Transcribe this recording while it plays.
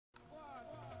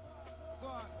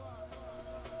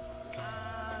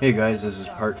Hey guys, this is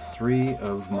part 3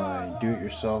 of my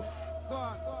do-it-yourself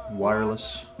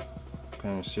wireless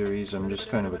kind of series. I'm just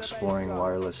kind of exploring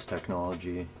wireless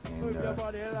technology and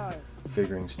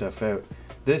figuring stuff out.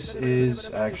 This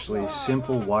is actually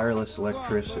simple wireless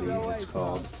electricity, it's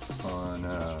called, on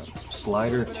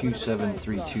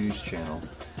Slider2732's channel.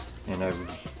 And I've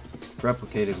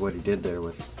replicated what he did there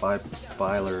with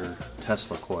Bifilar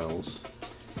Tesla coils.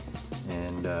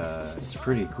 And it's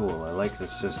pretty cool. I like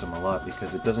this system a lot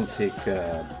because it doesn't take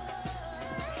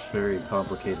very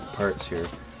complicated parts here.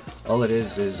 All it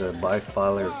is a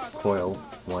Bifilar coil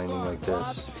winding like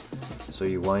this. So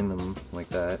you wind them like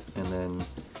that, and then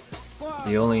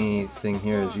the only thing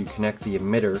here is you connect the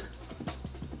emitter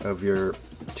of your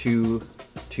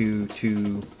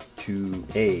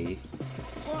 222A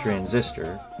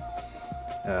transistor.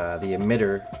 The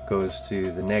emitter goes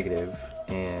to the negative,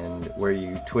 and where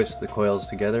you twist the coils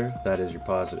together, that is your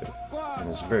positive. And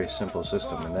it's a very simple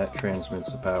system, and that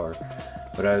transmits the power.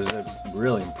 But I was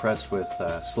really impressed with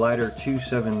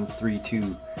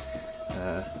Slider2732.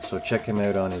 So check him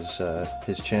out on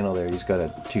his channel there. He's got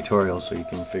a tutorial so you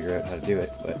can figure out how to do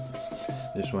it. But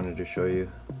I just wanted to show you.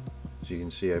 As you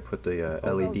can see, I put the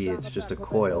LED. It's just a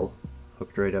coil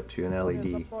hooked right up to an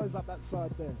LED.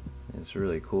 It's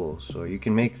really cool. So you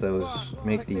can make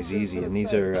these easy, and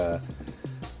these are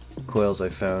coils I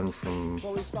found from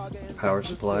power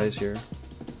supplies here.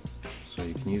 So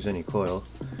you can use any coil,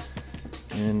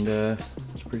 and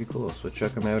it's pretty cool. So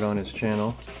check him out on his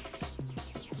channel.